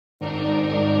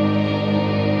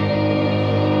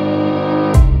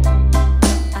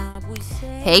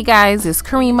Hey guys, it's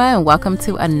Kerima and welcome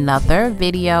to another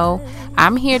video.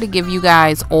 I'm here to give you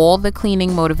guys all the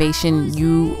cleaning motivation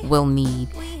you will need.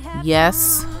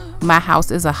 Yes, my house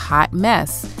is a hot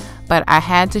mess, but I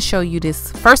had to show you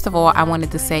this. First of all, I wanted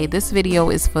to say this video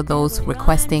is for those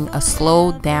requesting a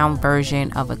slowed down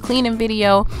version of a cleaning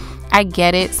video. I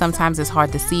get it. Sometimes it's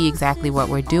hard to see exactly what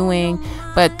we're doing,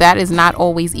 but that is not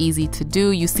always easy to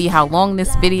do. You see how long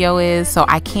this video is, so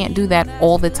I can't do that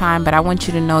all the time, but I want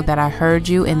you to know that I heard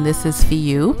you and this is for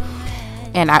you.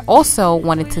 And I also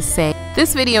wanted to say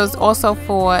this video is also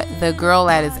for the girl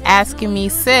that is asking me,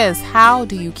 sis, how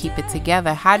do you keep it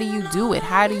together? How do you do it?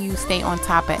 How do you stay on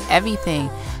top of everything?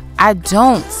 I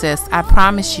don't, sis. I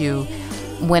promise you.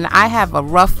 When I have a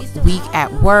rough week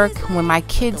at work, when my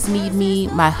kids need me,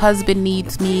 my husband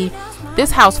needs me,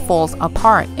 this house falls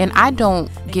apart and I don't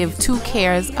give two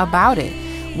cares about it.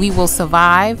 We will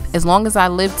survive. As long as I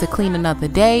live to clean another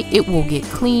day, it will get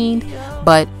cleaned,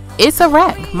 but it's a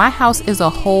wreck. My house is a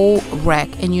whole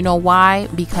wreck. And you know why?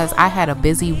 Because I had a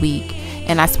busy week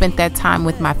and I spent that time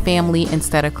with my family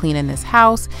instead of cleaning this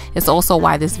house. It's also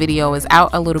why this video is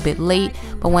out a little bit late,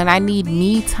 but when I need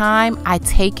me time, I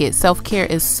take it. Self-care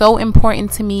is so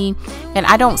important to me and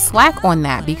I don't slack on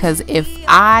that, because if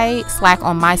I slack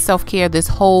on my self-care, this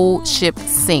whole ship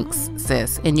sinks,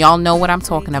 sis, and y'all know what I'm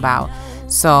talking about.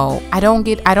 So I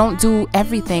don't do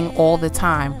everything all the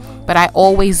time, but I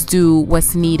always do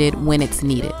what's needed when it's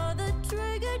needed.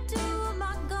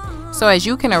 So as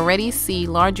you can already see,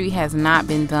 laundry has not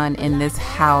been done in this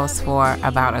house for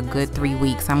about a good 3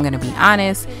 weeks. I'm going to be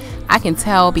honest. I can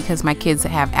tell because my kids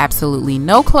have absolutely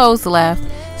no clothes left.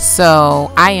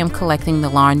 So I am collecting the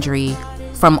laundry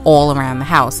from all around the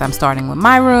house. I'm starting with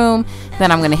my room,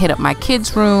 then I'm going to hit up my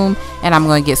kids' room, and I'm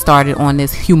going to get started on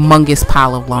this humongous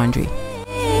pile of laundry.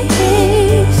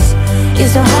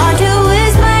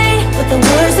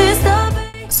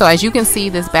 So as you can see,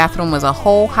 this bathroom was a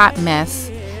whole hot mess.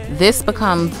 This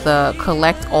becomes the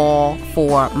collect all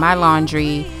for my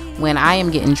laundry. When I am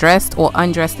getting dressed or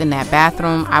undressed in that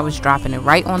bathroom, I was dropping it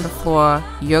right on the floor.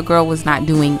 Your girl was not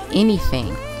doing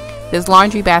anything. This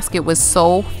laundry basket was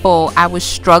so full, I was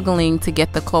struggling to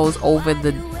get the clothes over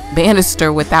the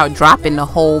banister without dropping the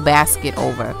whole basket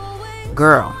over.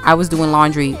 Girl, I was doing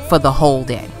laundry for the whole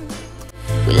day.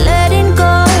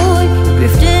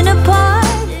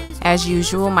 As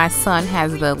usual, my son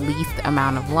has the least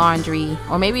amount of laundry,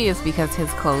 or maybe it's because his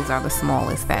clothes are the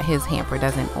smallest that his hamper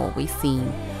doesn't always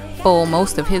seem full.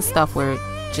 Most of his stuff were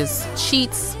just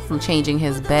sheets from changing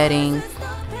his bedding.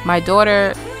 My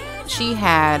daughter, she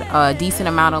had a decent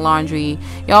amount of laundry.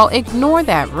 Y'all ignore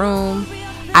that room.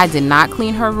 I did not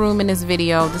clean her room in this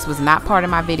video. This was not part of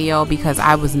my video because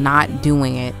I was not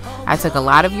doing it. I took a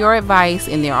lot of your advice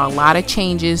and there are a lot of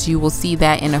changes. You will see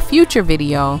that in a future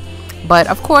video. But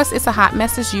of course, it's a hot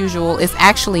mess as usual. It's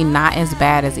actually not as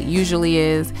bad as it usually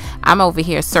is. I'm over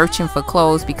here searching for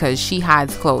clothes because she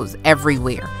hides clothes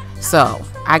everywhere. So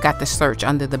I got the search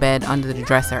under the bed, under the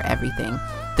dresser, everything.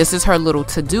 This is her little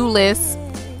to-do list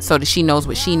so that she knows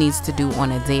what she needs to do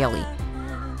on a daily.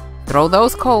 Throw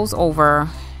those clothes over,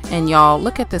 and y'all,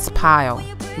 look at this pile.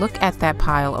 Look at that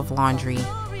pile of laundry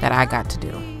that I got to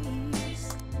do.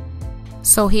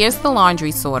 So here's the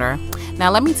laundry sorter. Now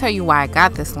let me tell you why I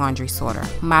got this laundry sorter.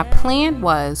 My plan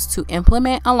was to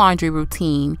implement a laundry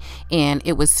routine, and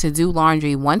it was to do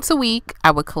laundry once a week. I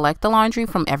would collect the laundry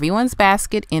from everyone's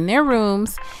basket in their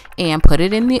rooms and put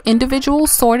it in the individual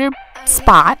sorted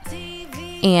spot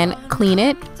and clean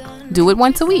it, do it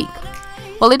once a week.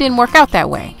 Well, it didn't work out that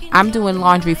way. I'm doing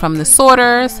laundry from the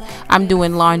sorters. I'm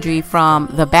doing laundry from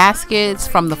the baskets,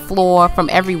 from the floor, from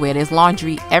everywhere. There's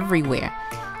laundry everywhere.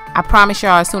 I promise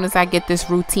y'all, as soon as I get this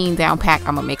routine down pat,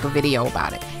 I'm gonna make a video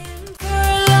about it.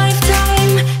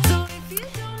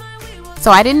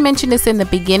 So I didn't mention this in the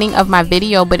beginning of my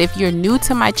video, but if you're new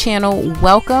to my channel,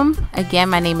 welcome. Again,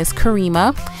 my name is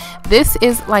Kerima. This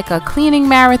is like a cleaning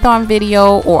marathon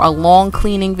video or a long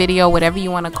cleaning video, whatever you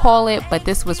want to call it, but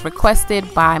this was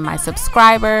requested by my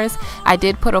subscribers. I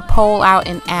did put a poll out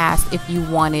and asked if you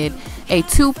wanted a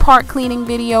 2-part cleaning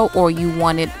video or you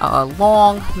wanted a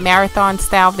long marathon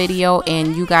style video,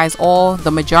 and you guys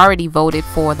the majority voted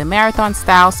for the marathon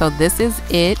style, so this is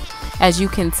it. As you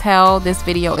can tell, this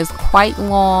video is quite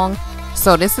long,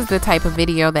 so this is the type of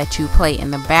video that you play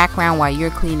in the background while you're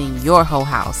cleaning your whole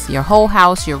house,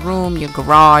 your room, your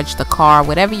garage, the car,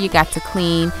 whatever you got to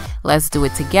clean. Let's do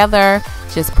it together.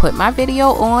 Just put my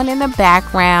video on in the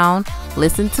background,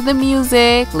 listen to the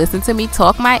music, listen to me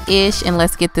talk my ish, and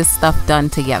let's get this stuff done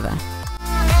together.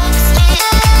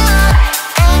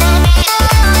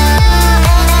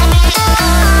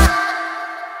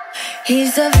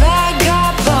 He's a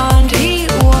vagabond, he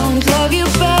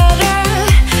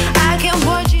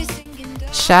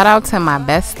Shout out to my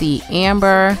bestie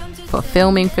Amber for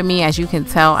filming for me. As you can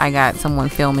tell, I got someone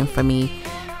filming for me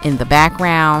in the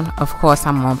background. Of course,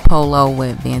 I'm on Polo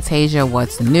with Fantasia,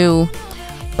 What's New.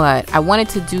 But I wanted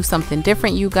to do something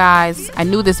different, you guys. I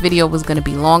knew this video was going to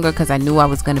be longer because I knew I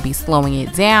was going to be slowing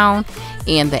it down.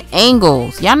 And the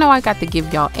angles, y'all know I got to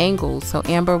give y'all angles. So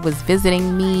Amber was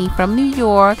visiting me from New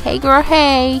York. Hey girl,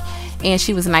 hey. And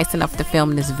she was nice enough to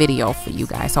film this video for you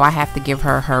guys. So I have to give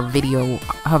her her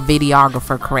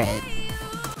videographer cred.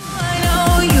 I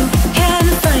know you can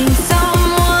find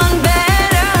someone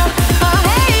better. Oh,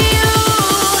 hey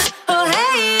you. Oh,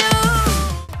 hey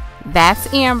you.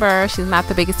 That's Amber. She's not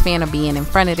the biggest fan of being in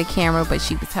front of the camera, but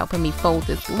she was helping me fold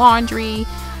this laundry.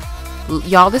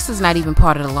 Y'all, this is not even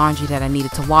part of the laundry that I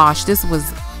needed to wash. This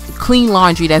was clean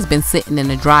laundry that's been sitting in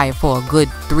the dryer for a good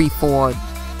 3-4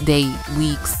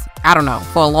 weeks. I don't know,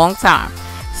 for a long time.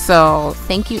 So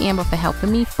thank you, Amber, for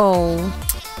helping me fold.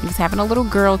 We was having a little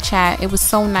girl chat. It was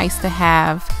so nice to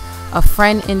have a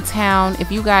friend in town.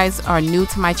 If you guys are new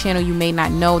to my channel, you may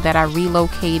not know that I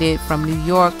relocated from New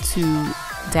York to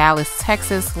Dallas,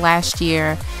 Texas last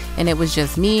year. And it was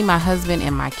just me, my husband,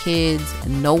 and my kids.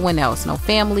 No one else. No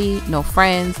family, no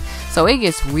friends. So it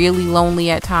gets really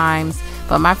lonely at times.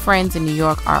 But my friends in New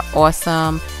York are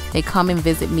awesome. They come and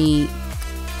visit me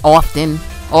often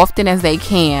as they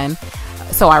can.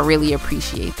 So I really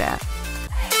appreciate that.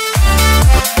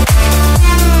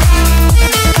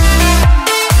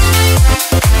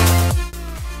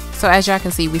 So as y'all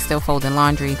can see, we still folding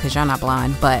laundry because y'all not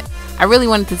blind, but I really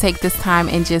wanted to take this time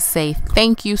and just say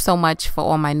thank you so much for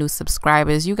all my new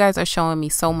subscribers. You guys are showing me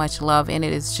so much love, and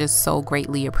it is just so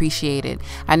greatly appreciated.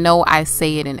 I know I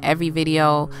say it in every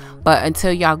video, but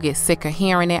until y'all get sick of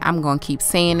hearing it, I'm going to keep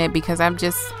saying it because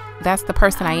that's the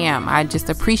person I am. I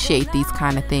just appreciate these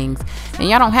kind of things. And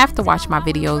y'all don't have to watch my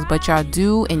videos, but y'all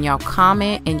do, and y'all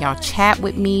comment and y'all chat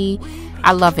with me.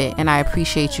 I love it, and I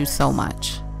appreciate you so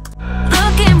much.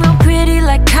 Looking real pretty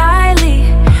like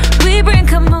Kylie. We bring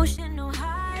commotion, no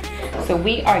hiding. So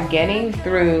we are getting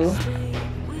through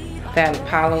that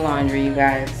pile of laundry, you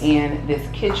guys, and this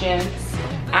kitchen.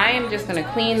 I am just gonna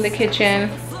clean the kitchen.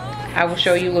 I will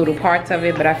show you little parts of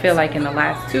it, but I feel like in the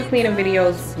last 2 cleaning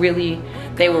videos,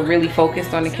 they were really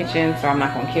focused on the kitchen, so I'm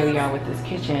not gonna kill y'all with this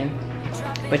kitchen.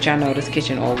 But y'all know this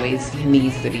kitchen always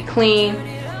needs to be clean.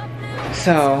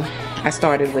 So I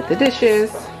started with the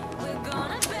dishes.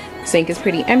 Sink is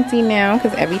pretty empty now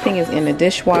because everything is in the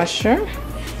dishwasher,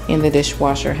 and the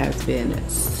dishwasher has been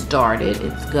started.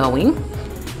 It's going.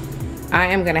 I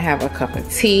am gonna have a cup of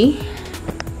tea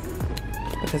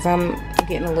because I'm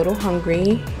getting a little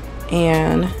hungry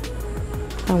and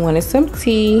I wanted some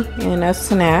tea and a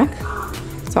snack.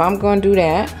 So I'm gonna do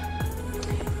that,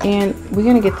 and we're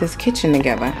gonna get this kitchen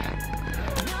together.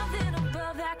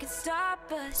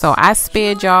 So I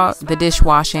spared y'all the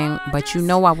dishwashing, but you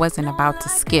know I wasn't about to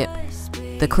skip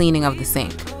the cleaning of the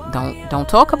sink. Don't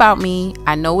talk about me.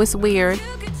 I know it's weird,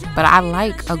 but I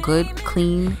like a good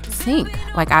clean sink.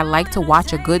 Like, I like to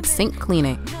watch a good sink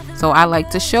cleaning. So I like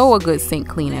to show a good sink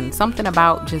cleaning. Something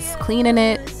about just cleaning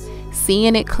it,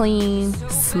 seeing it clean,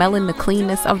 smelling the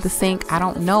cleanness of the sink. I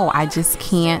don't know. I just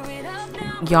can't.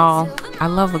 Y'all, I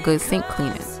love a good sink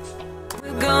cleaning.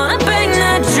 We're gonna bang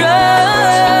that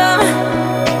drum,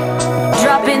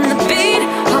 dropping the beat,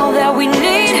 all that we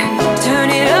need. Turn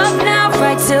it up now,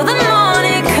 right till the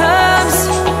morning comes.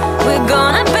 We're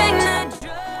gonna bang that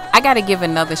drum. I gotta give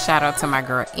another shout out to my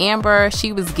girl Amber.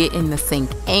 She was getting the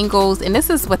sink angles, and this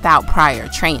is without prior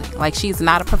training. Like, she's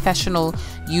not a professional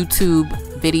YouTube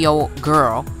video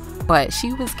girl, but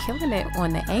she was killing it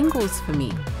on the angles for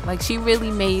me. Like, she really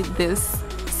made this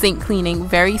sink cleaning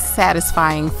very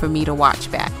satisfying for me to watch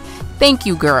back. Thank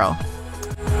you, girl.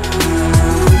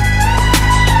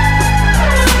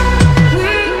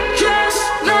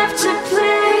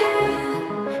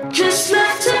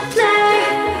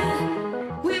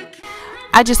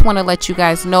 I just want to let you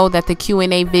guys know that the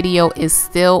Q&A video is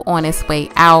still on its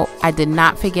way out. I did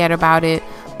not forget about it,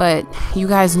 but you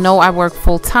guys know I work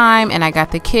full time and I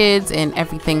got the kids and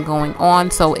everything going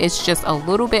on, so it's just a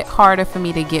little bit harder for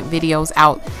me to get videos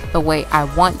out the way I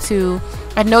want to.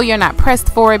 I know you're not pressed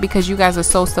for it because you guys are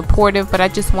so supportive, but I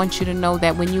just want you to know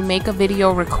that when you make a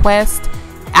video request,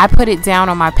 I put it down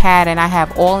on my pad and I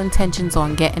have all intentions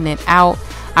on getting it out.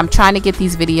 I'm trying to get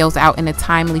these videos out in a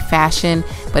timely fashion,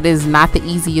 but it is not the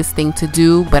easiest thing to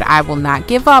do, but I will not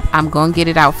give up. I'm going to get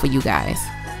it out for you guys.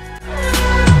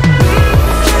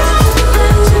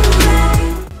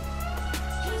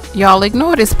 Y'all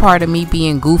ignore this part of me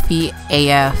being goofy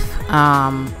AF,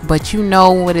 but you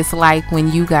know what it's like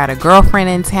when you got a girlfriend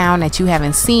in town that you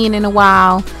haven't seen in a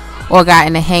while, or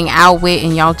gotten to hang out with,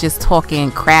 and y'all just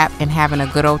talking crap and having a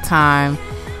good old time.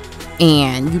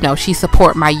 And you know, she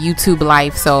support my YouTube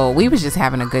life, so we was just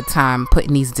having a good time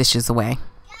putting these dishes away.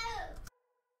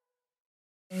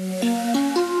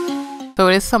 So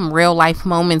there's some real life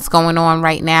moments going on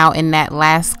right now. In that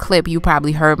last clip, you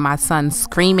probably heard my son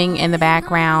screaming in the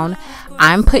background.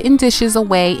 I'm putting dishes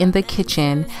away in the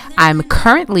kitchen. I'm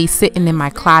currently sitting in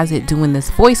my closet doing this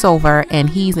voiceover,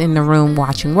 and he's in the room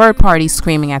watching Word Party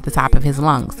screaming at the top of his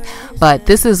lungs. But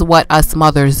this is what us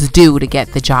mothers do to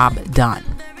get the job done.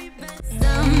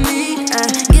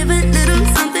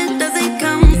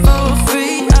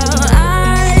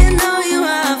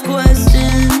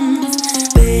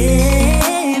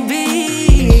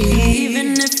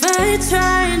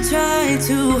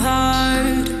 Too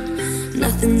hard,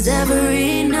 nothing's ever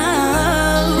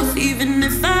enough. Even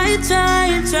if I try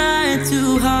and try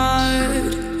too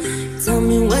hard, tell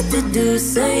me what to do,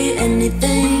 say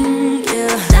anything,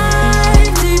 yeah.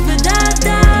 Dive deeper,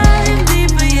 dive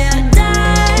deeper, yeah.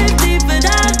 Dive deeper,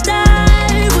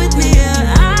 dive with me,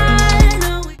 yeah. I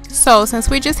know. So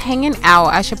since we're just hanging out,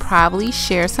 I should probably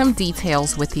share some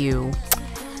details with you.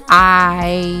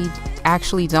 I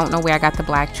actually don't know where I got the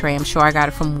black tray. I'm sure I got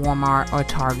it from Walmart or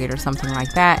Target or something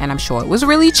like that, and I'm sure it was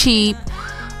really cheap.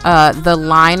 The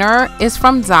liner is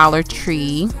from Dollar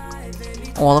Tree.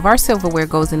 All of our silverware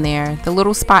goes in there. The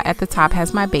little spot at the top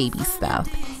has my baby stuff,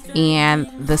 and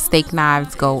the steak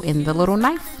knives go in the little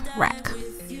knife rack.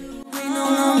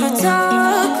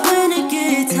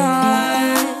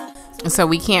 So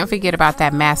we can't forget about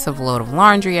that massive load of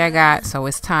laundry I got, so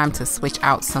it's time to switch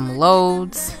out some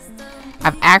loads.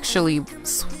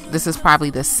 This is probably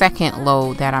the second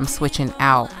load that I'm switching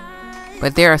out,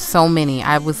 but there are so many.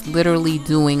 I was literally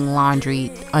doing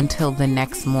laundry until the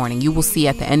next morning. You will see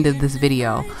at the end of this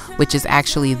video, which is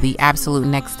actually the absolute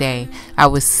next day, I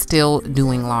was still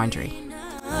doing laundry.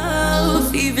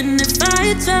 Even if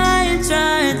I try and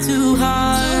try too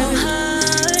hard,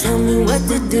 tell me what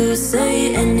to do,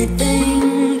 say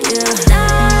anything, yeah.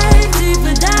 Dive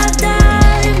deeper,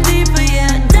 dive deeper,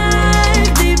 yeah.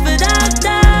 Dive deeper,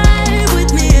 dive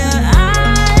with me, yeah.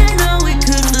 I know we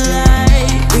could fly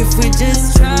if we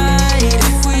just tried,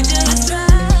 if we just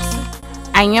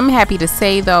tried. I am happy to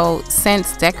say though,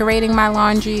 since decorating my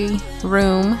laundry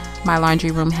room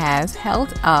has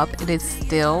held up. It is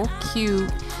still cute.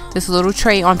 This little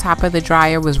tray on top of the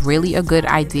dryer was really a good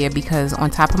idea because on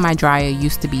top of my dryer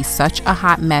used to be such a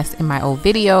hot mess in my old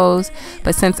videos.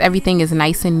 But since everything is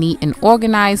nice and neat and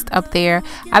organized up there,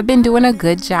 I've been doing a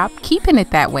good job keeping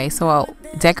it that way. So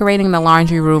decorating the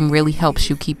laundry room really helps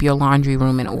you keep your laundry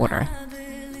room in order.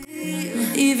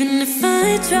 Even if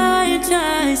I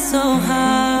try so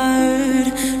hard,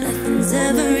 nothing's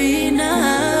ever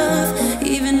enough.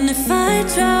 Even if I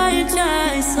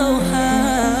try so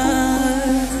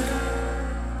hard,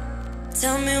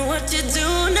 tell me what you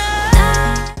do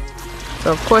now.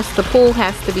 So of course the pool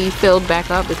has to be filled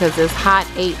back up because it's hot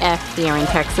AF here in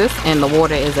Texas and the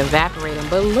water is evaporating.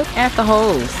 But look at the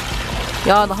hose.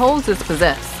 Y'all, the hose is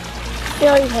possessed.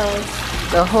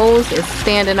 The hose is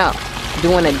standing up,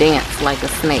 doing a dance like a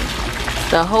snake.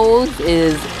 The hose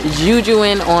is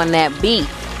jujuing on that beat.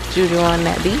 Juju on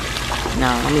that beat? No,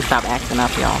 let me stop acting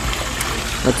up, y'all.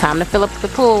 It's time to fill up the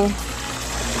pool.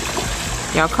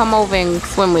 Y'all come over and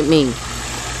swim with me.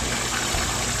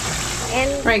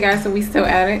 Right guys, so we still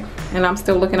at it and I'm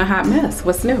still looking a hot mess.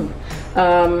 What's new?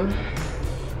 But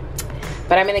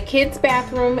I'm in the kids'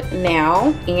 bathroom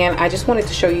now and I just wanted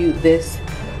to show you this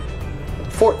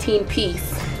 14-piece.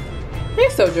 They're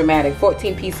so dramatic.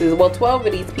 14 pieces. Well, 12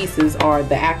 of these pieces are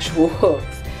the actual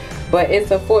hooks, but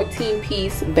it's a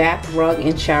 14-piece bath rug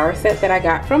and shower set that I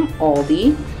got from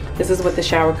Aldi. This is what the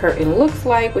shower curtain looks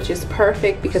like, which is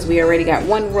perfect because we already got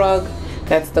one rug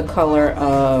that's the color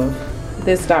of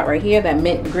this dot right here, that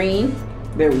mint green.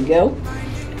 There we go.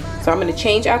 So I'm going to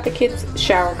change out the kids'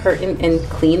 shower curtain and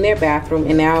clean their bathroom,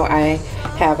 and now I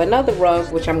have another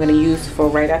rug which I'm going to use for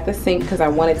right at the sink because I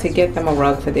wanted to get them a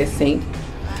rug for their sink.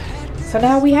 So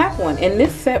now we have one, and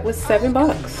this set was $7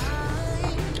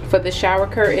 for the shower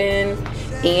curtain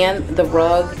and the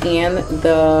rug and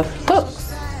the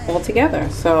hooks all together.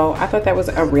 So I thought that was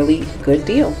a really good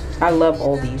deal. I love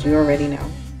all these, you already know.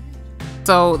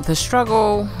 So the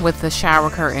struggle with the shower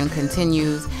curtain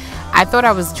continues. I thought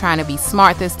I was trying to be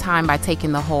smart this time by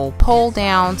taking the whole pole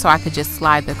down so I could just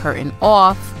slide the curtain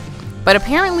off. But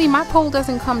apparently my pole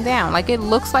doesn't come down. Like, it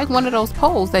looks like one of those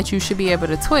poles that you should be able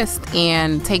to twist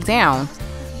and take down.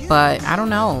 But I don't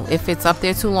know. If it's up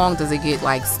there too long, does it get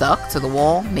like stuck to the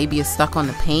wall? Maybe it's stuck on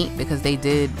the paint because they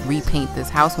did repaint this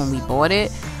house when we bought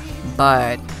it.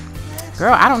 But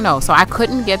girl, I don't know. So I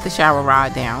couldn't get the shower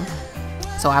rod down.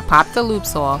 So I popped the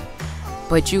loops off.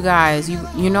 But you guys,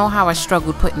 you know how I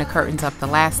struggled putting the curtains up the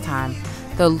last time.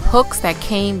 The hooks that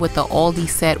came with the Aldi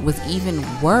set was even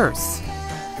worse.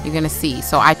 You're gonna see.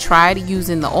 So I tried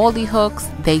using the Aldi hooks.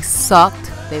 They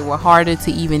sucked. They were harder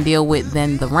to even deal with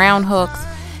than the round hooks.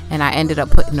 And I ended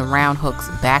up putting the round hooks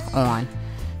back on.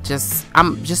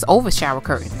 I'm just over shower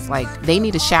curtains. Like, they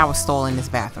need a shower stall in this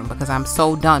bathroom because I'm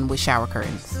so done with shower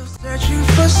curtains. Searching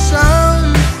for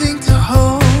something to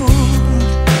hold,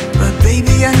 but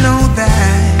baby, I know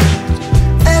that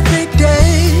every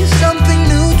day something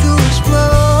new to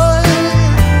explore.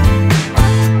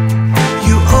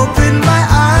 You open my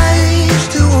eyes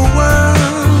to a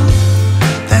world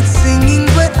that's singing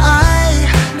but I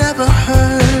never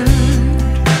heard.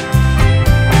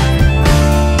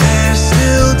 There's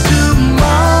still tomorrow,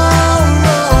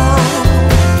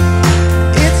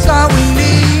 it's all we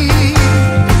need.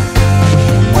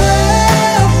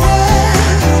 Where would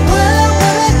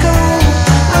I go?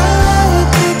 I would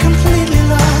be completely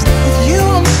lost. With you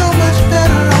I'm so much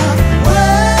better off.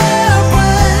 Where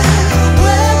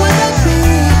would I be?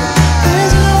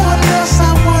 There's no one else I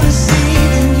wanna see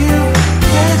than you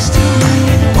next to me.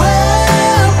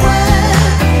 Where would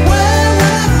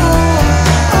I go?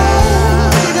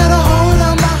 Oh, you got a hold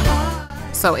on my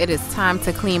heart. So it is time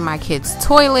to clean my kid's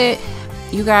toilet.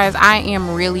 You guys, I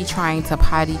am really trying to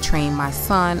potty train my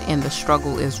son, and the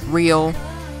struggle is real.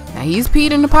 Now, he's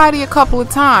peed in the potty a couple of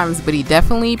times, but he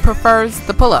definitely prefers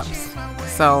the pull-ups.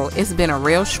 So it's been a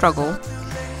real struggle.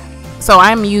 So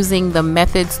I'm using the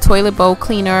Methods toilet bowl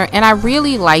cleaner, and I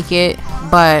really like it,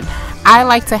 but I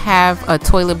like to have a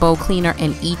toilet bowl cleaner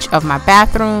in each of my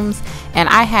bathrooms, and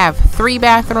I have 3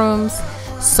 bathrooms.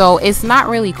 So it's not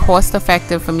really cost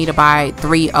effective for me to buy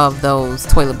 3 of those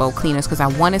toilet bowl cleaners because I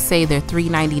want to say they're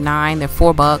 $3.99, they're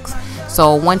 $4.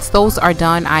 So once those are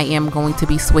done, I am going to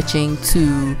be switching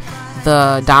to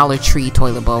the Dollar Tree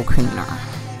toilet bowl cleaner.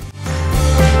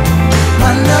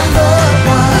 My number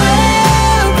one.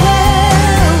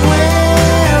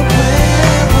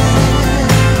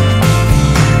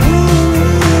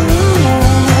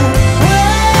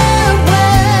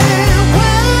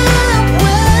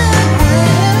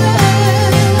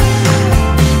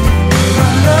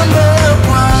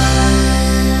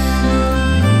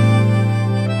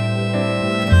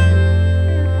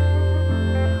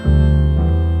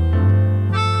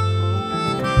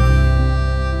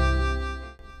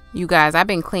 You guys, I've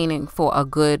been cleaning for a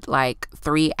good like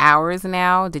 3 hours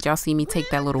now. Did y'all see me take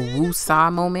that little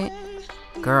woo-saw moment?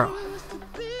 Girl.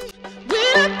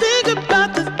 When I think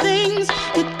about the things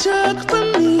you took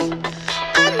from me,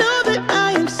 I know that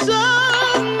I am so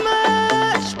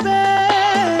much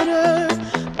better.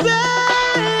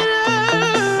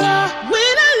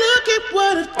 When I look at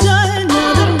what I've done,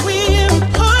 now that we're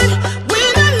apart,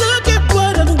 when I look at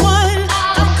what I've won,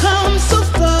 I've come so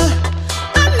far.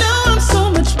 I know I'm so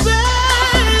much better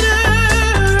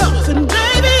off, and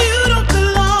baby, you don't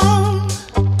belong.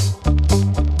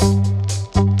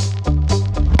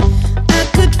 I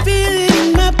could feel it in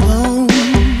my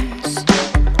bones.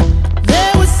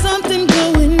 There was something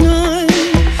going on,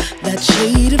 that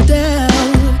shade of doubt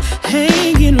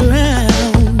hanging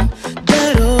around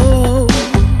that old.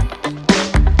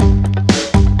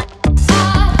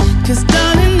 'Cause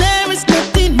darling, there is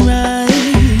nothing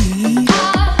right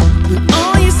when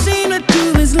all you seem to do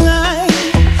is lie.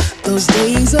 Those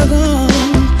days are gone.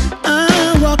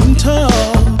 I'm walking tall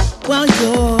while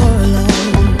you're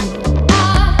alone.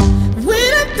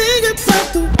 When I think about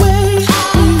the way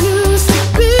we used to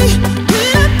be,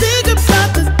 when I think about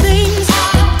the things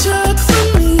you took from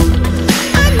me,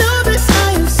 I know that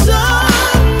I am so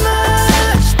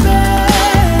much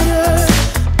better.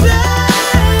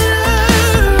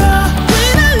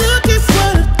 When I look at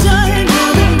what I've done, now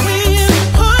that we're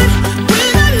apart,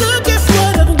 when I look at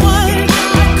what I've won,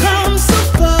 I've come so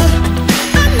far.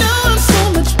 I know I'm so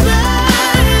much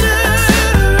better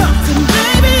off, and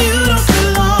baby, you don't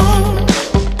belong.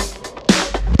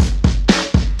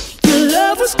 Your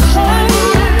love was cold,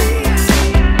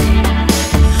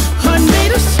 heart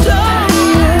made of stone,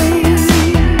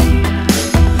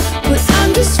 but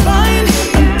I'm just fine.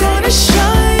 I'm gonna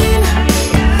shine.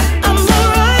 I'm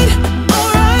alright,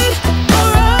 alright,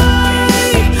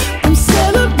 alright. I'm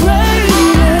celebrating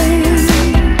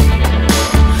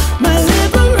my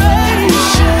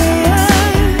liberation.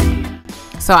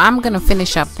 So I'm gonna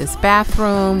finish up this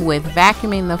bathroom with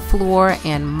vacuuming the floor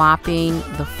and mopping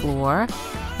the floor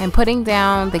and putting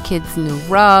down the kids' new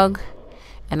rug,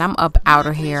 and I'm up out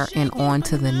of here and on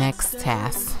to the next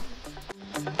task.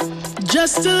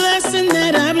 Just a lesson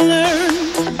that I've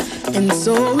learned, and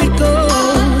so it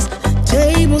goes.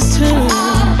 Tables turn,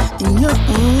 when you're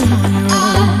on your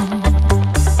own.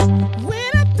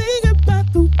 When I think about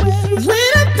the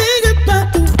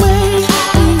way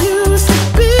we used to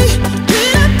be,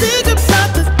 when I think about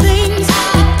the things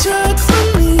you took from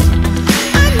me,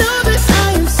 I know that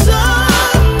I am so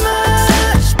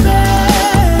much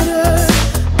better off.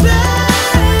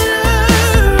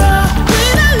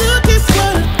 When I look at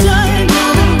what I've done,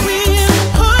 now the real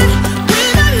heart.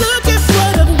 When I look at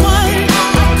what I've won,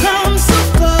 I've come so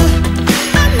far.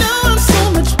 I know I'm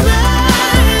so much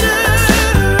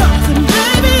better off, and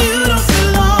baby, you don't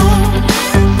belong.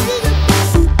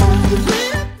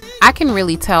 I can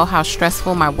really tell how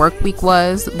stressful my work week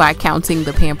was by counting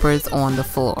the Pampers on the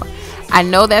floor. I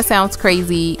know that sounds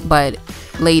crazy, but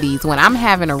ladies, when I'm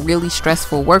having a really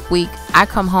stressful work week, I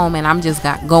come home and I'm just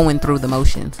going through the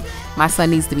motions. My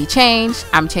son needs to be changed,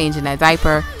 I'm changing that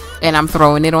diaper, and I'm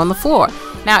throwing it on the floor.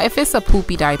 Now, if it's a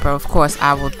poopy diaper, of course,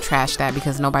 I will trash that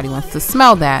because nobody wants to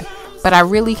smell that. But I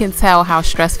really can tell how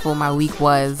stressful my week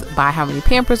was by how many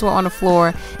Pampers were on the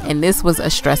floor, and this was a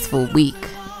stressful week.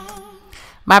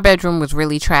 My bedroom was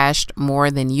really trashed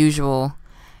more than usual.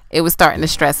 It was starting to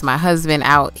stress my husband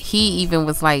out. He even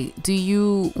was like, do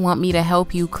you want me to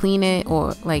help you clean it?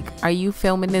 Or like, are you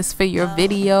filming this for your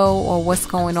video, or what's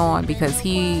going on? Because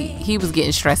he was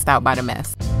getting stressed out by the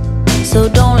mess. So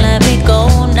don't let me go,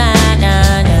 nah,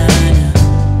 nah, nah.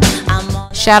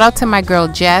 Shout out to my girl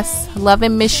Jess. Love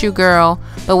and miss you, girl.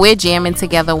 But we're jamming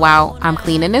together while I'm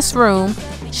cleaning this room.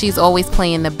 She's always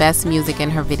playing the best music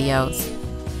in her videos.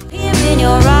 In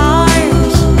your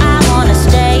arms, I wanna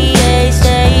stay.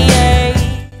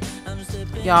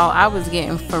 Y'all, I was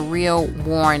getting for real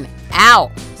worn out.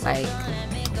 Like,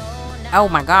 oh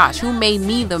my gosh, who made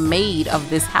me the maid of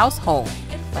this household?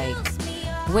 Like,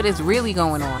 what is really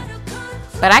going on?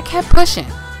 But I kept pushing.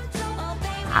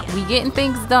 We getting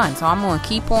things done, so I'm gonna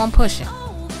keep on pushing.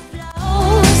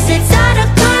 It's out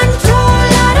of control,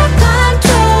 out of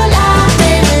control. I'm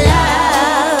in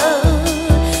love.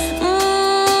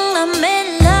 I'm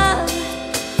in love.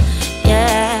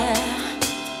 Yeah.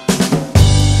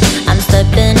 I'm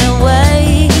slipping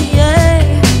away.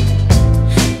 Yeah.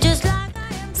 Just like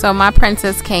So my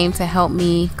princess came to help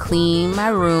me clean my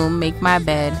room, make my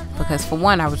bed, because for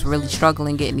one, I was really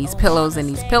struggling getting these pillows and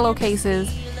these pillowcases,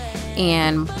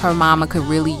 and her mama could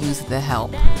really use the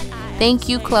help. Thank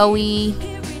you, Chloe.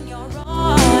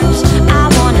 I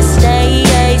wanna stay.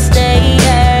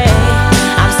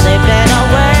 I'm slipping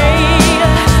away.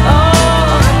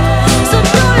 Oh, so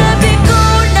don't let me go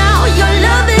now. Your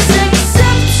love is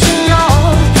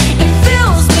exceptional. It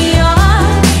fills me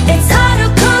up. It's out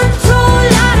of control,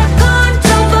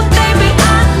 but baby, I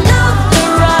love the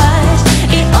rush.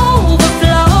 It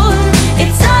overflows.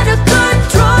 It's out of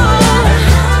control.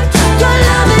 Your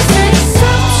love is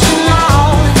exceptional.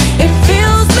 It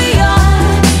fills me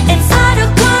up. It's out of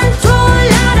control,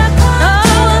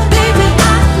 oh, baby, I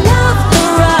love the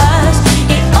rush.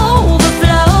 It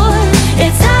overflows.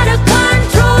 It's out of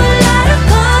control,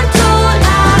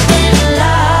 I'm in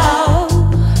love.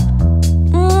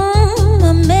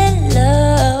 I'm in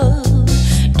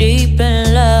love, deep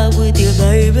in love with you,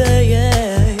 baby,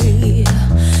 yeah.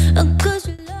 'Cause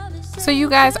your love is So you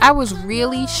guys, I was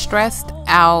really stressed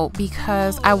out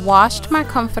because I washed my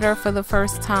comforter for the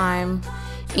first time,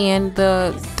 and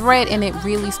the thread in it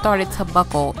really started to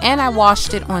buckle, and I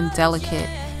washed it on delicate.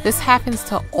 This happens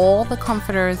to all the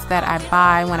comforters that I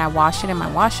buy when I wash it in my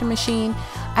washing machine.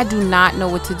 I do not know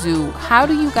what to do. How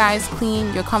do you guys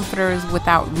clean your comforters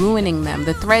without ruining them?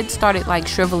 The thread started like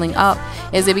shriveling up.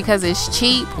 Is it because it's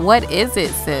cheap? What is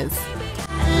it, sis?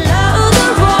 love the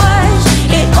rush.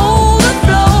 It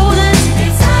overflows.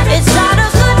 It's out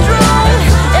of control.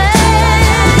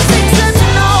 It's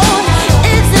unknown.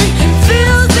 It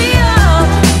fills me up.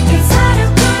 It's out of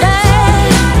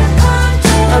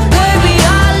control. Baby,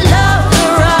 I love the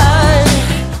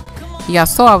rush. Y'all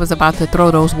saw I was about to throw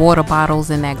those water bottles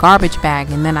in that garbage bag,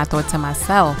 and then I thought to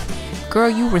myself, girl,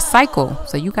 you recycle,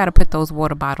 so you got to put those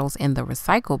water bottles in the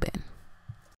recycle bin.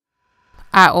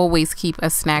 I always keep a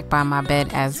snack by my bed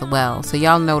as well, so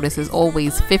y'all notice there's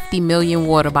always 50 million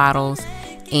water bottles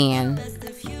and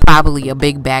probably a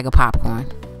big bag of popcorn.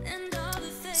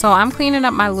 So I'm cleaning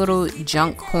up my little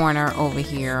junk corner over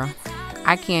here.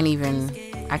 I can't even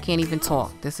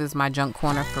talk. This is my junk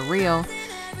corner for real.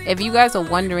 If you guys are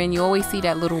wondering, you always see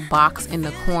that little box in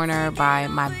the corner by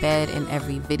my bed in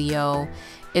every video.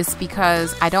 It's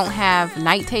because I don't have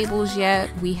night tables yet.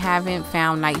 We haven't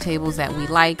found night tables that we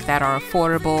like, that are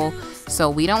affordable. So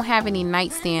we don't have any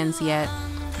nightstands yet.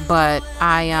 But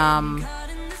I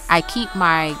I keep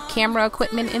my camera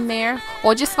equipment in there,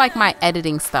 or just like my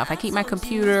editing stuff. I keep my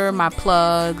computer, my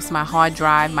plugs, my hard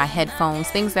drive, my headphones,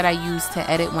 things that I use to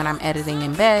edit when I'm editing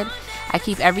in bed. I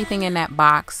keep everything in that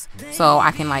box so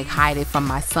I can like hide it from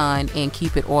my son and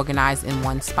keep it organized in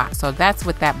one spot. So that's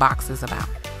what that box is about.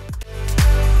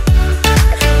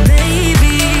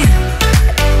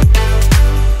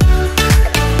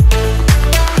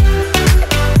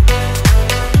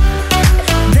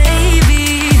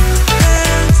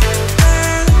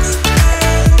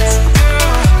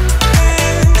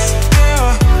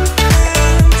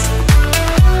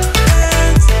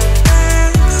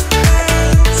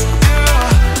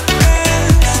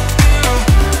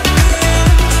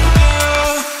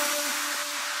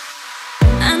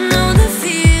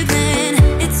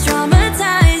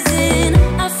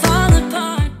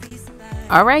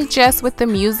 Alright, Jess, with the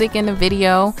music in the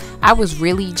video, I was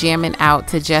really jamming out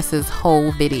to Jess's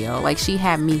whole video. Like, she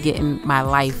had me getting my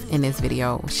life in this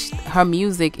video. Her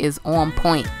music is on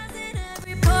point.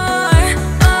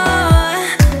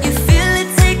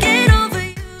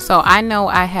 So I know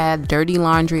I had dirty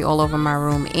laundry all over my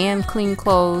room and clean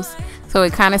clothes, so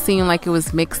it kind of seemed like it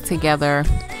was mixed together,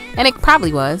 and it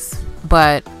probably was.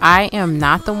 But I am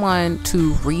not the one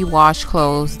to rewash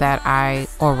clothes that I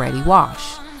already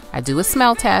washed. I do a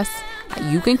smell test.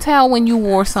 You can tell when you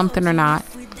wore something or not,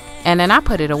 and then I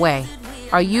put it away.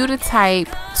 Are you the type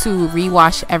to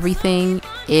rewash everything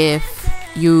if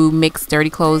you mix dirty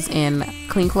clothes and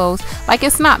clean clothes? Like,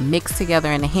 it's not mixed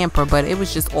together in a hamper, but it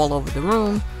was just all over the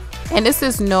room. And this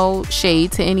is no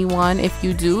shade to anyone. If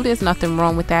you do, there's nothing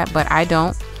wrong with that, but I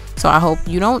don't. So I hope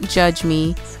you don't judge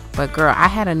me. But girl, I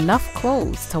had enough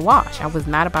clothes to wash. I was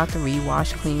not about to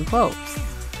rewash clean clothes.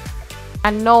 I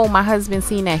know my husband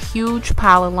seen that huge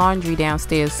pile of laundry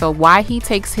downstairs, so why he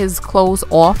takes his clothes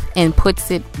off and puts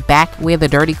it back where the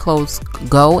dirty clothes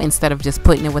go instead of just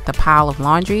putting it with a pile of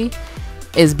laundry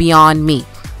is beyond me. We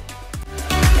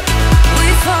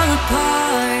fall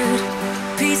apart,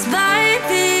 piece by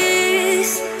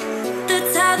piece.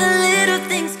 That's how the little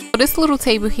things get. This little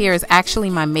table here is actually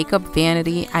my makeup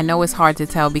vanity. I know it's hard to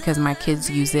tell because my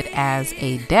kids use it as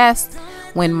a desk.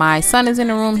 When my son is in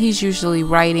the room, he's usually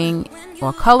writing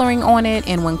or coloring on it.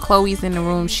 And when Chloe's in the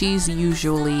room, she's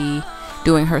usually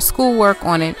doing her schoolwork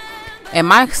on it. And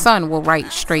my son will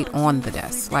write straight on the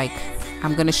desk. Like,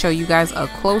 I'm going to show you guys a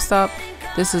close-up.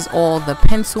 This is all the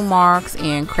pencil marks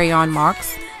and crayon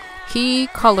marks. He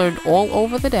colored all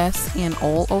over the desk and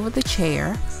all over the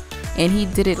chair. And he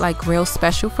did it like real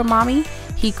special for mommy.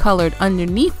 He colored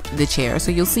underneath the chair,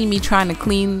 so you'll see me trying to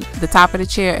clean the top of the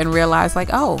chair and realize like,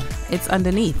 oh, it's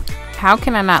underneath. How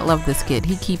can I not love this kid?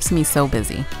 He keeps me so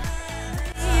busy.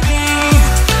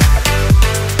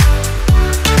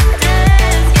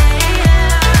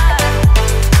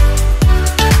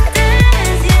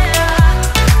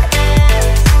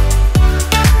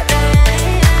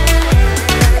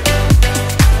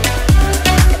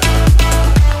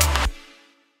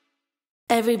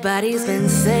 Everybody's been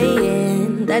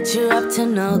saying that you're up to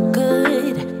no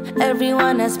good.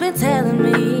 Everyone has been telling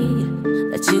me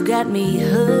that you got me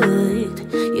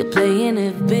hooked. You're playing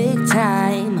it big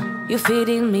time. You're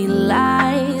feeding me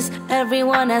lies.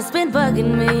 Everyone has been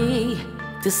bugging me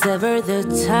to sever the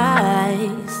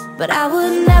ties. But I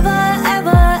would never,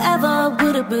 ever, ever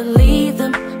would have believed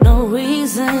them. No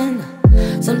reason.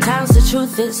 Sometimes the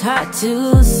truth is hard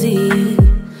to see.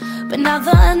 But now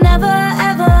the never,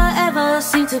 ever, ever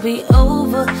seemed to be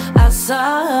over. I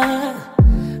saw.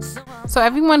 So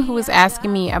everyone who was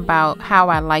asking me about how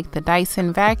I like the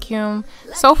Dyson vacuum,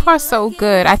 so far so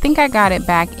good. I think I got it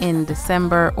back in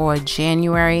December or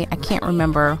January. I can't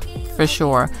remember for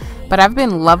sure, but I've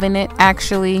been loving it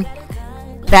actually.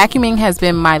 Vacuuming has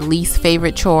been my least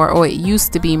favorite chore, or it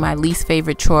used to be my least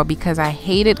favorite chore, because I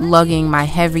hated lugging my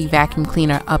heavy vacuum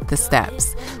cleaner up the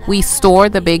steps. We store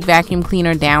the big vacuum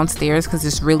cleaner downstairs because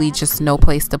there's really just no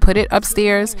place to put it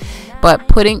upstairs, but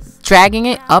dragging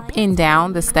it up and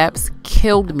down the steps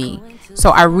killed me.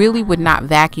 So I really would not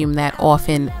vacuum that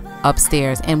often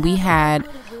upstairs. And we had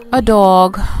a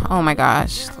dog. Oh my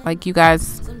gosh, like, you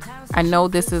guys, I know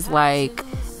this is like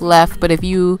left, but if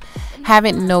you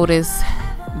haven't noticed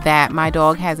that my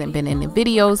dog hasn't been in the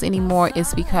videos anymore,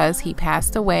 it's because he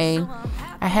passed away.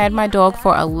 I had my dog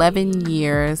for 11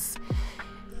 years,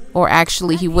 or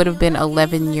actually he would have been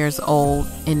 11 years old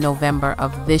in November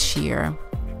of this year.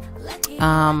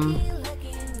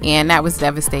 And that was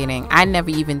devastating. I never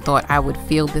even thought I would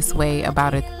feel this way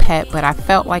about a pet, but I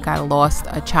felt like I lost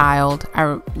a child.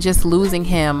 Just losing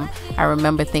him, I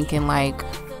remember thinking like,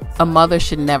 a mother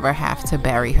should never have to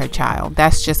bury her child.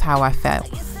 That's just how I felt.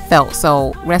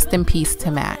 So rest in peace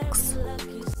to Max.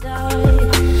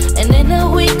 in a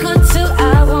week or two,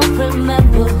 I won't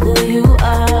remember who you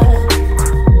are.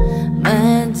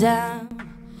 Man down.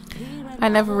 I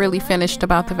never really finished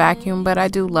about the vacuum, but I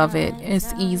do love it.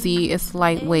 It's easy, it's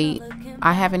lightweight.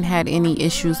 I haven't had any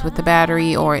issues with the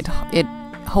battery or it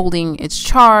holding its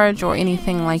charge or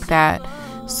anything like that.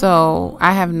 So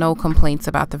I have no complaints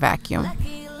about the vacuum.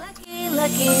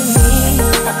 Lucky me.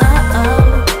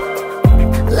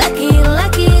 Lucky.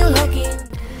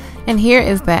 And here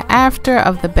is the after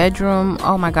of the bedroom.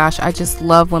 Oh my gosh, I just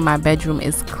love when my bedroom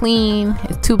is clean.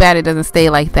 It's too bad it doesn't stay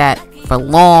like that for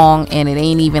long, and it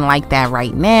ain't even like that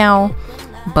right now,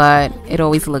 but it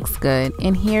always looks good.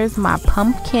 And here's my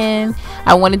pumpkin.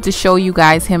 I wanted to show you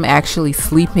guys him actually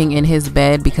sleeping in his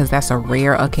bed because that's a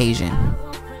rare occasion.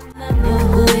 I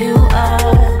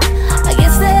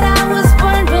guess that I was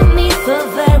born beneath a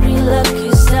very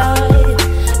lucky star,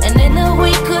 and in a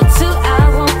week or two I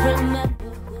won't remember.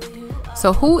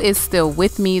 So who is still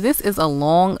with me? This is a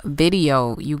long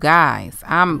video, you guys.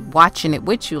 I'm watching it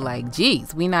with you like,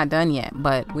 geez, we're not done yet,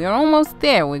 but we're almost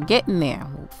there. We're getting there.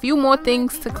 A few more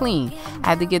things to clean. I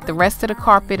had to get the rest of the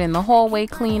carpet in the hallway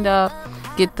cleaned up,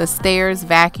 get the stairs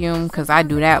vacuumed, because I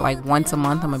do that like once a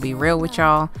month. I'm gonna be real with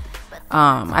y'all.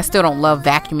 I still don't love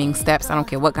vacuuming steps. I don't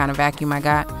care what kind of vacuum I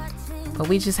got, but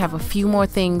we just have a few more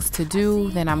things to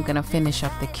do. Then I'm gonna finish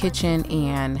up the kitchen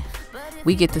and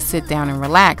we get to sit down and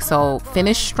relax. So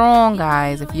finish strong,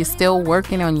 guys. If you're still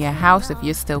working on your house, if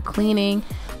you're still cleaning,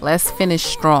 let's finish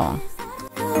strong.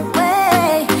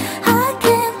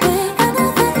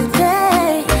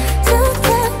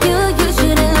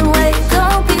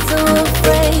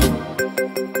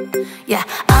 Yeah,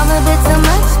 I'm a bit too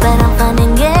much, but I'm fun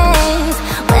and games.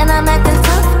 When I'm acting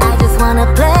tough, I just wanna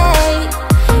play.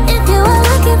 If you are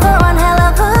looking for one hell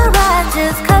of a ride,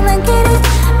 just come and get it.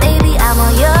 Baby, I'm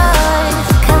all yours.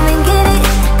 Come and get it,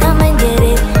 come and get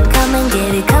it, come and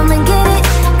get it, come and get it,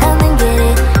 come and get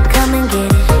it, come and get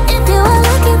it. If you are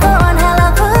looking for one hell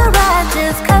of a ride,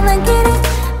 just come and get it.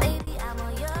 Baby, I'm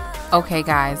all yours. Okay,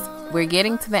 guys, we're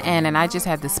getting to the end and I just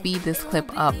had to speed this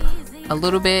clip up a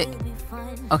little bit.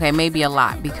 Okay, maybe a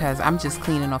lot, because I'm just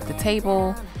cleaning off the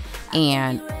table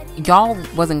and y'all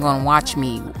wasn't going to watch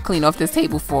me clean off this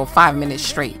table for 5 minutes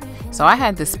straight. So I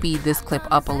had to speed this clip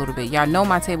up a little bit. Y'all know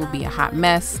my table be a hot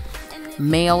mess.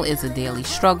 Mail is a daily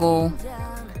struggle.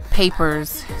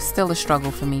 Papers, still a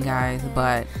struggle for me, guys,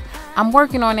 but I'm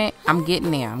working on it. I'm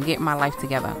getting there. I'm getting my life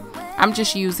together. I'm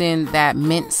just using that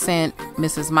mint scent,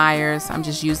 Mrs. Myers. I'm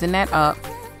just using that up,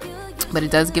 but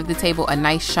it does give the table a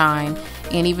nice shine.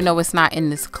 And even though it's not in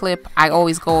this clip, I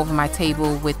always go over my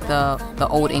table with the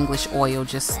Old English oil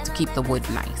just to keep the wood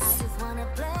nice.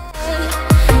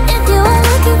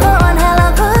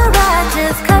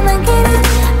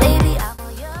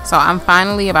 So I'm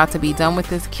finally about to be done with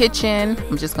this kitchen.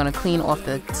 I'm just going to clean off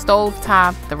the stove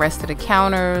top, the rest of the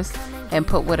counters, and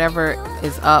put whatever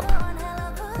is up,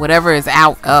 whatever is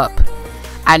out up.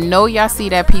 I know y'all see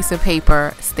that piece of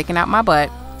paper sticking out my butt,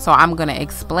 so I'm going to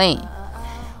explain.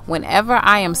 Whenever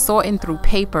I am sorting through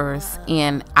papers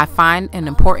and I find an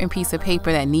important piece of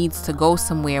paper that needs to go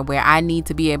somewhere where I need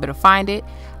to be able to find it,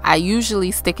 I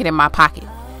usually stick it in my pocket.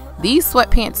 These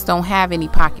sweatpants don't have any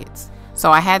pockets,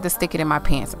 so I had to stick it in my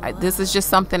pants. This is just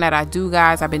something that I do,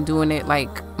 guys. I've been doing it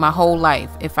like my whole life.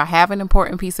 If I have an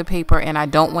important piece of paper and I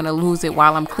don't want to lose it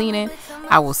while I'm cleaning,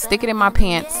 I will stick it in my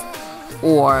pants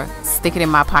or stick it in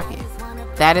my pocket.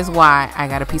 That is why I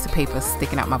got a piece of paper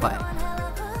sticking out my butt.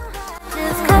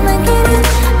 Come and get it,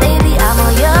 baby, I'm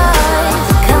all yours.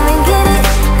 Come and get it,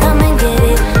 come and get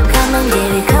it, come and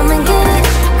get it, come and get it,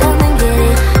 come and get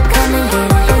it, come and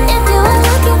get it. If you are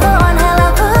looking for one hell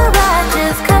of a ride,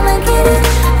 just come and get it,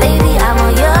 baby, I'm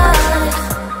all yours.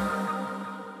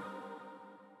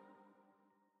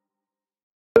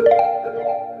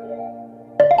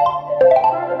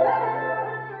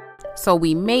 So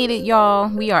we made it, y'all.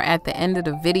 We are at the end of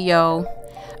the video.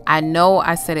 I know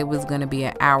I said it was going to be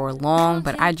an hour long,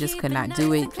 but I just could not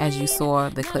do it. As you saw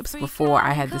the clips before,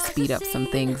 I had to speed up some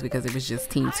things because it was just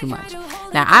too much.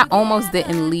 Now, I almost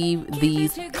didn't leave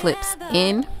these clips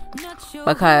in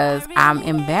because I'm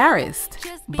embarrassed,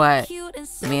 but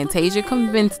Fantasia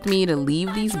convinced me to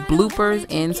leave these bloopers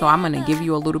in, so I'm going to give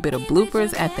you a little bit of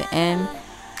bloopers at the end.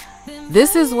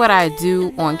 This is what I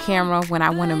do on camera when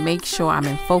I want to make sure I'm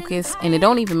in focus, and it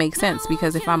don't even make sense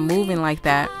because if I'm moving like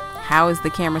that, how is the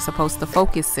camera supposed to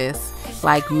focus, sis?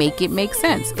 Like, make it make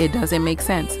sense. It doesn't make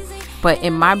sense. But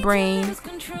in my brain,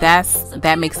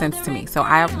 that makes sense to me. So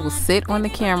I will sit on the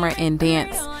camera and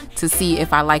dance to see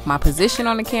if I like my position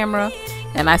on the camera.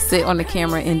 And I sit on the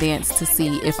camera and dance to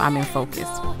see if I'm in focus.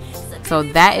 So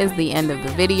that is the end of the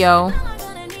video.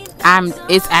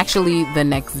 it's actually the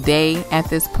next day at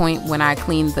this point when I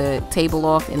cleaned the table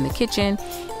off in the kitchen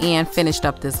and finished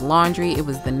up this laundry. It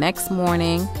was the next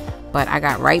morning, but I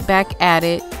got right back at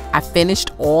it. I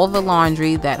finished all the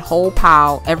laundry, that whole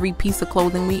pile, every piece of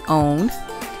clothing we owned,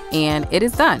 and it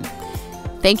is done.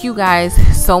 Thank you guys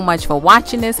so much for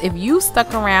watching this. If you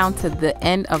stuck around to the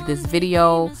end of this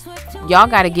video, y'all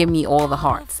gotta give me all the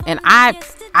hearts, and I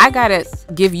gotta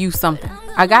give you something.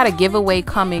 I got a giveaway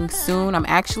coming soon. I'm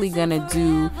actually gonna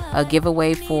do a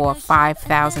giveaway for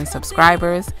 5,000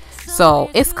 subscribers, so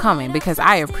it's coming because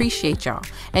I appreciate y'all.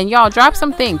 And y'all drop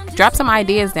some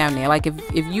ideas down there. Like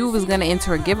if you was gonna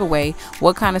enter a giveaway,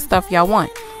 what kind of stuff y'all want?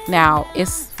 Now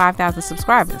it's 5,000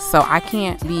 subscribers, so I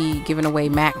can't be giving away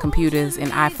Mac computers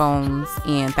and iPhones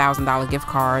and $1,000 gift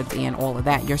cards and all of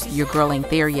that. Your girl ain't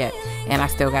there yet, and I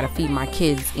still gotta feed my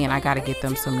kids, and I gotta get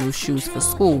them some new shoes for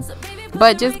school.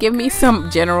 But just give me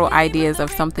some general ideas of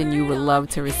something you would love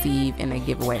to receive in a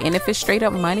giveaway. And if it's straight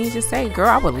up money, just say, girl,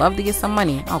 I would love to get some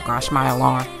money. Oh gosh, my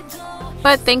alarm.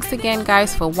 But thanks again,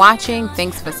 guys, for watching.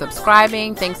 Thanks for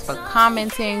subscribing. Thanks for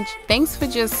commenting. Thanks for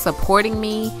just supporting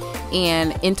me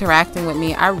and interacting with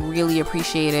me. I really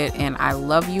appreciate it, and I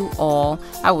love you all.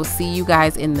 I will see you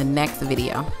guys in the next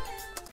video.